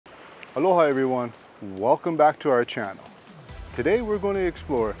Aloha everyone, welcome back to our channel. Today we're going to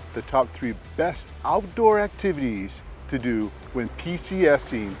explore the top 3 best outdoor activities to do when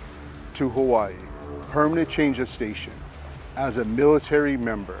PCSing to Hawaii, permanent change of station. As a military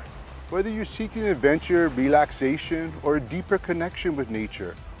member, whether you're seeking adventure, relaxation, or a deeper connection with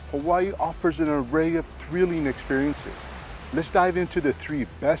nature, Hawaii offers an array of thrilling experiences. Let's dive into the 3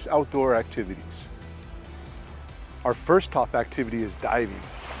 best outdoor activities. Our first top activity is diving.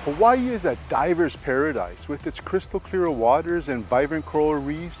 Hawaii is a diver's paradise with its crystal clear waters and vibrant coral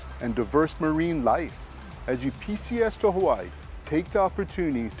reefs and diverse marine life. As you PCS to Hawaii, take the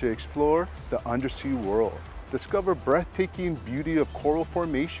opportunity to explore the undersea world, discover breathtaking beauty of coral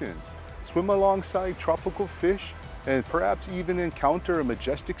formations, swim alongside tropical fish, and perhaps even encounter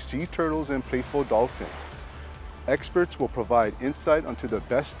majestic sea turtles and playful dolphins. Experts will provide insight onto the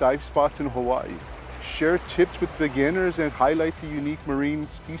best dive spots in Hawaii, share tips with beginners, and highlight the unique marine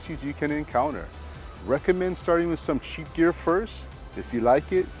species you can encounter. Recommend starting with some cheap gear first. If you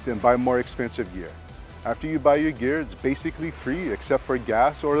like it, then buy more expensive gear. After you buy your gear, it's basically free except for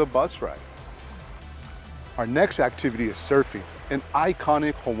gas or the bus ride. Our next activity is surfing, an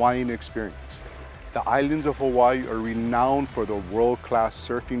iconic Hawaiian experience. The islands of Hawaii are renowned for the world-class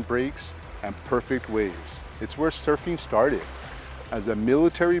surfing breaks and perfect waves. It's where surfing started. As a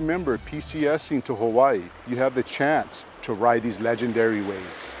military member PCSing to Hawaii, you have the chance to ride these legendary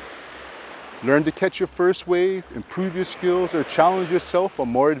waves. Learn to catch your first wave, improve your skills, or challenge yourself on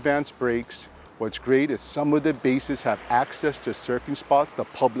more advanced breaks. What's great is some of the bases have access to surfing spots the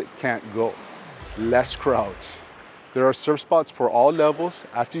public can't go. Less crowds. There are surf spots for all levels.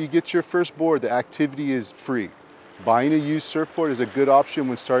 After you get your first board, the activity is free. Buying a used surfboard is a good option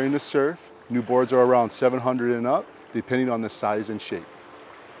when starting to surf. New boards are around $700 and up, depending on the size and shape.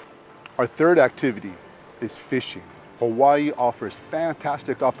 Our third activity is fishing. Hawaii offers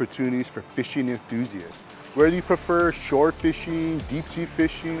fantastic opportunities for fishing enthusiasts. Whether you prefer shore fishing, deep sea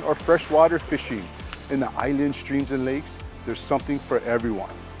fishing, or freshwater fishing in the island streams and lakes, there's something for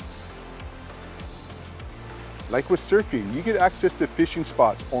everyone. Like with surfing, you get access to fishing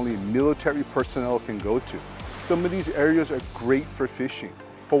spots only military personnel can go to. Some of these areas are great for fishing.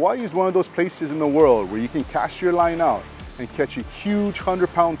 Hawaii is one of those places in the world where you can cast your line out and catch a huge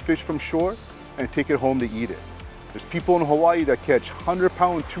 100-pound fish from shore and take it home to eat it. There's people in Hawaii that catch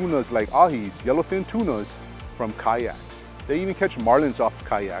 100-pound tunas like ahis, yellowfin tunas, from kayaks. They even catch marlins off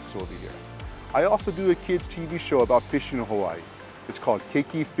kayaks over here. I also do a kids TV show about fishing in Hawaii. It's called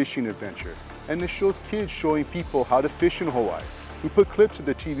Keiki Fishing Adventure, and it shows kids showing people how to fish in Hawaii. We put clips of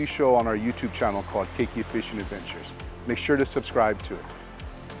the TV show on our YouTube channel called Keiki Fishing Adventures. Make sure to subscribe to it.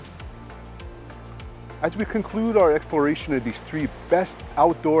 As we conclude our exploration of these 3 best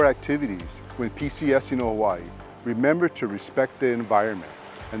outdoor activities when PCSing in Hawaii, remember to respect the environment.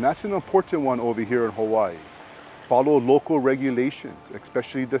 And that's an important one over here in Hawaii. Follow local regulations,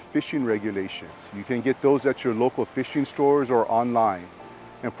 especially the fishing regulations. You can get those at your local fishing stores or online.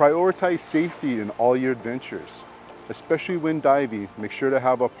 And prioritize safety in all your adventures. Especially when diving, make sure to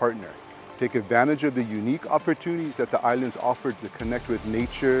have a partner. Take advantage of the unique opportunities that the islands offer to connect with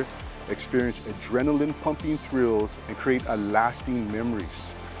nature, experience adrenaline-pumping thrills, and create lasting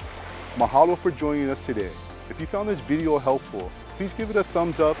memories. Mahalo for joining us today. If you found this video helpful, please give it a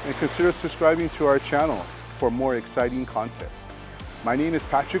thumbs up and consider subscribing to our channel for more exciting content. My name is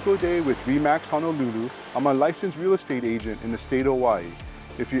Patrick ODay with RE/MAX Honolulu. I'm a licensed real estate agent in the state of Hawaii.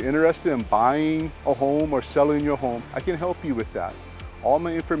 If you're interested in buying a home or selling your home, I can help you with that. All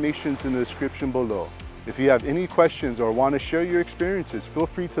my information is in the description below. If you have any questions or want to share your experiences, feel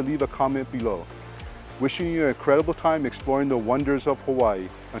free to leave a comment below. Wishing you an incredible time exploring the wonders of Hawaii.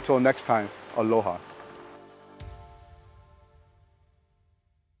 Until next time, aloha.